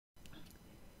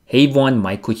Hey everyone,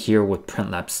 Michael here with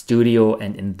PrintLab Studio,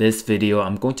 and in this video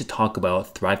I'm going to talk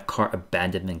about ThriveCart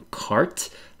abandonment cart,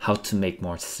 how to make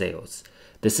more sales.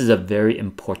 This is a very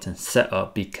important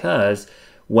setup because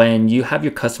when you have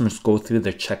your customers go through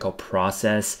the checkout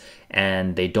process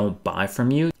and they don't buy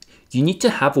from you, you need to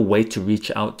have a way to reach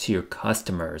out to your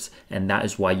customers, and that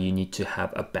is why you need to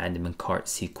have abandonment cart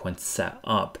sequence set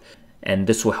up. And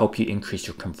this will help you increase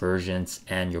your conversions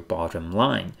and your bottom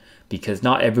line, because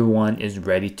not everyone is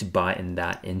ready to buy in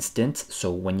that instant.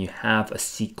 So when you have a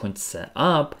sequence set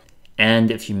up,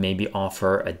 and if you maybe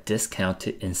offer a discount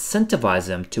to incentivize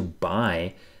them to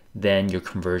buy, then your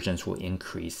conversions will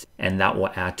increase and that will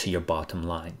add to your bottom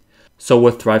line. So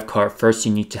with ThriveCart, first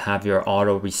you need to have your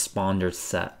autoresponder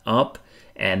set up,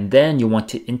 and then you want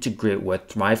to integrate with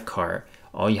ThriveCart.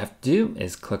 All you have to do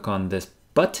is click on this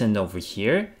button over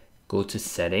here, go to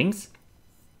settings,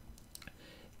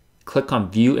 click on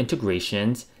view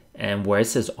integrations, and where it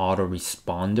says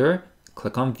autoresponder,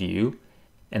 click on view.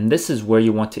 And this is where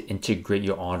you want to integrate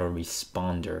your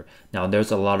autoresponder. Now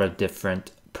there's a lot of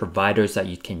different providers that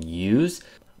you can use,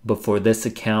 but for this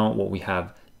account, what we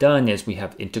have done is we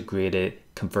have integrated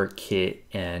ConvertKit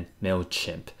and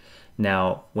MailChimp.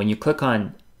 Now, when you click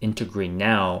on integrate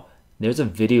now, there's a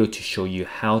video to show you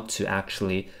how to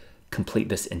actually complete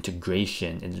this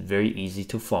integration. It's very easy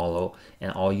to follow,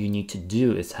 and all you need to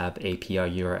do is have API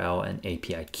URL and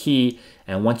API key.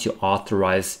 And once you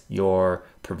authorize your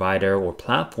provider or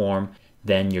platform,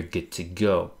 then you're good to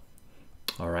go.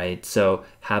 All right, so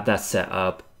have that set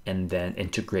up and then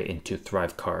integrate into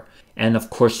ThriveCart. And of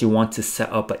course, you want to set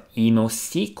up an email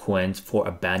sequence for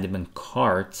abandonment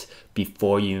carts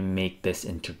before you make this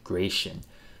integration.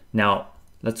 Now,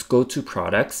 let's go to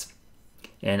products.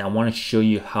 And I want to show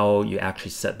you how you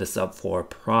actually set this up for a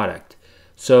product.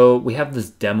 So we have this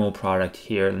demo product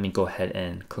here. Let me go ahead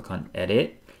and click on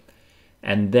edit.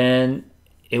 And then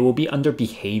it will be under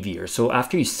behavior. So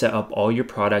after you set up all your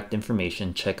product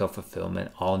information, checkout,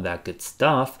 fulfillment, all that good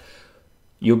stuff,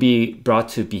 you'll be brought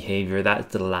to behavior.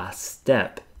 That's the last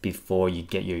step before you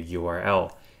get your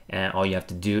URL. And all you have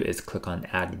to do is click on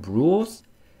add rules.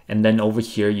 And then over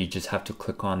here, you just have to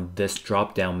click on this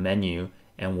drop down menu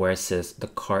and where it says the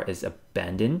cart is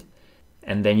abandoned.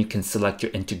 And then you can select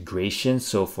your integration.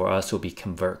 So for us, it will be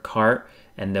ConvertCart,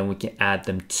 and then we can add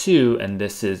them to, and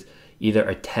this is either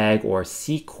a tag or a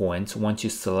sequence. Once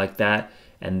you select that,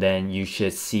 and then you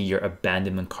should see your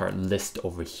abandonment cart list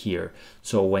over here.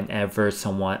 So whenever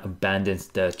someone abandons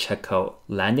the checkout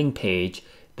landing page,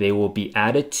 they will be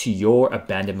added to your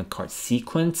abandonment cart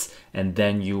sequence, and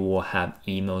then you will have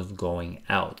emails going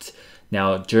out.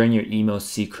 Now, during your email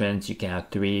sequence, you can have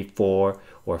 3, 4,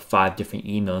 or 5 different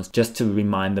emails just to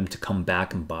remind them to come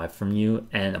back and buy from you.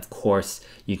 And of course,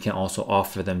 you can also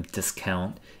offer them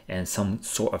discount and some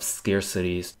sort of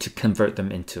scarcities to convert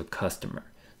them into a customer.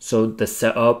 So the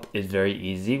setup is very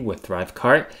easy with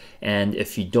ThriveCart. And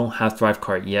if you don't have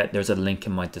ThriveCart yet, there's a link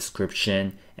in my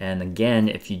description. And again,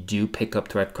 if you do pick up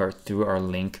ThriveCart through our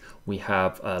link, we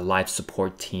have a live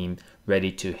support team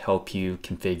ready to help you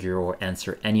configure or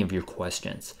answer any of your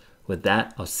questions. With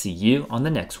that, I'll see you on the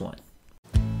next one.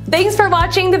 Thanks for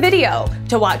watching the video.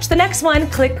 To watch the next one,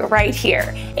 click right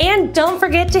here. And don't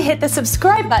forget to hit the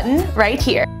subscribe button right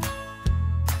here.